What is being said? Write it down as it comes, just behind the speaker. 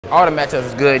All the matchups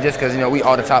is good just because, you know, we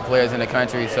all the top players in the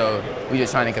country, so we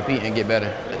just trying to compete and get better.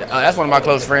 That's one of my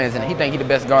close friends, and he think he's the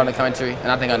best guard in the country,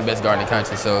 and I think I'm the best guard in the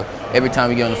country. So every time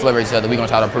we get on the floor with each other, we're going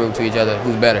to try to prove to each other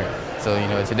who's better. So, you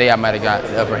know, today I might have got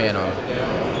the upper hand on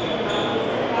him.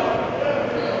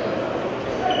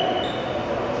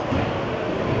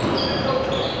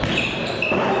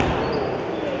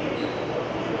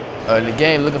 The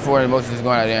game, looking forward to most just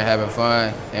going out there and having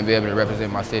fun and be able to represent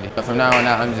my city. From now on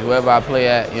out, I'm just wherever I play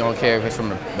at, you don't care if it's from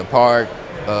the park,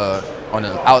 on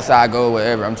the outside goal,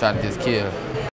 wherever, I'm trying to just kill.